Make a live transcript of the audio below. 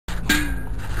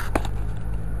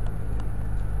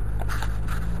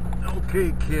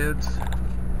Okay, kids.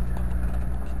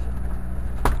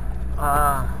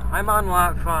 I'm on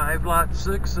lot 5. Lot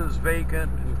 6 is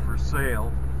vacant and for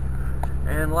sale.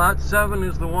 And lot 7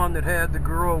 is the one that had the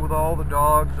girl with all the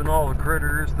dogs and all the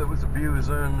critters that was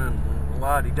abusing and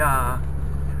la-di-da.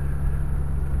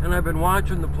 And I've been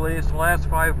watching the place the last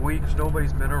 5 weeks.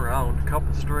 Nobody's been around. A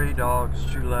couple stray dogs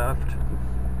she left.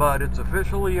 But it's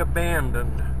officially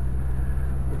abandoned.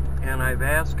 And I've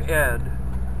asked Ed,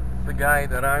 the guy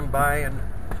that I'm buying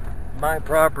my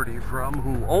property from,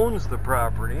 who owns the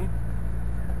property,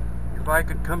 if I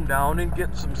could come down and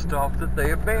get some stuff that they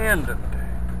abandoned.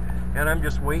 And I'm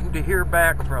just waiting to hear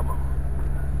back from them.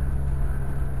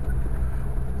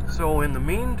 So in the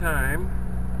meantime,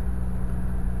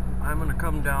 I'm going to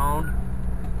come down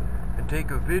and take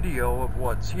a video of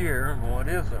what's here and what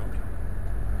isn't.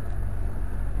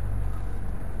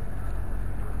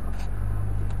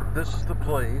 This is the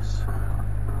place.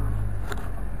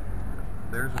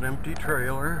 There's an empty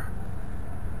trailer.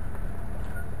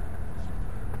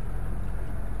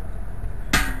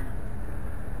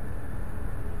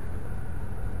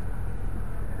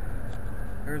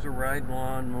 There's a ride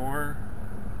lawnmower.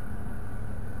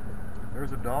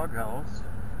 There's a doghouse.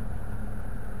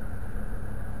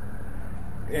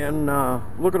 And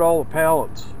look at all the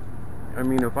pallets. I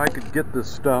mean, if I could get this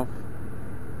stuff.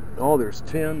 Oh, there's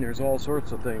tin, there's all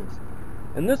sorts of things.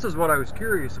 And this is what I was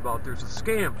curious about. There's a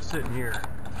scamp sitting here,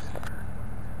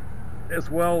 as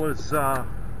well as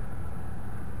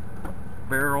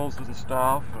barrels and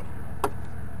stuff.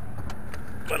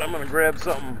 But I'm going to grab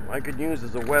something I could use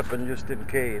as a weapon just in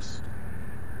case.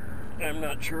 I'm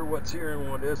not sure what's here and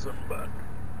what isn't, but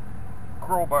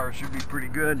crowbar should be pretty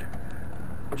good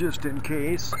just in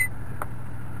case.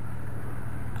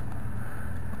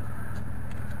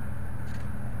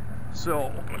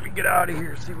 So, let me get out of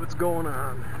here and see what's going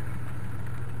on.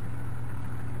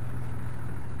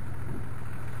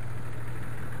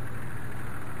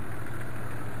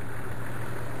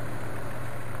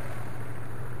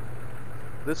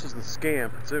 This is the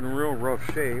scamp. It's in real rough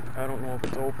shape. I don't know if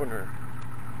it's open or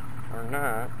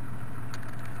not.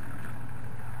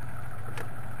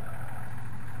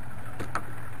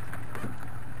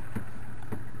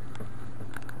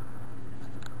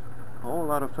 Oh, a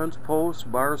lot of fence posts,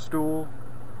 bar stool.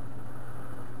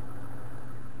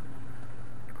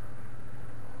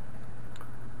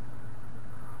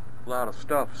 A lot of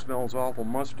stuff. Smells awful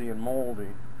musty and moldy.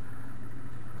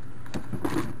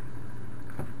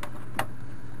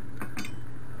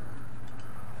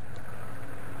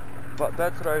 But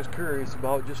that's what I was curious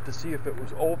about, just to see if it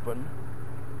was open.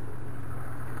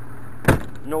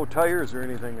 No tires or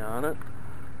anything on it.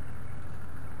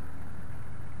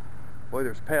 Boy,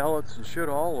 there's pallets and shit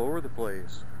all over the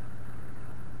place.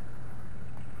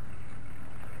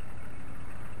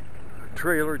 A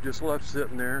trailer just left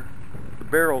sitting there. The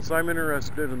barrels, I'm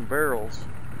interested in barrels,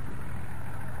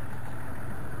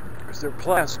 because they're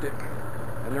plastic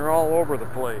and they're all over the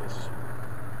place.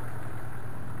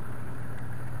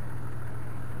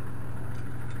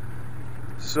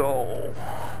 So,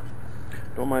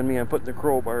 don't mind me, I'm putting the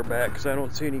crowbar back because I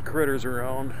don't see any critters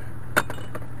around.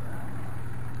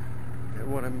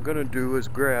 And what I'm going to do is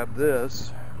grab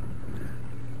this,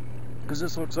 because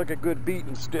this looks like a good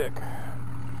beating stick.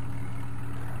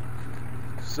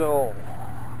 So,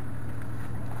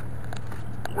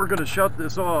 we're going to shut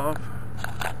this off.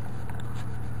 At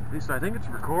least I think it's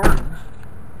recording.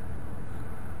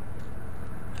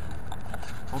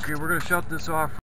 Okay, we're going to shut this off.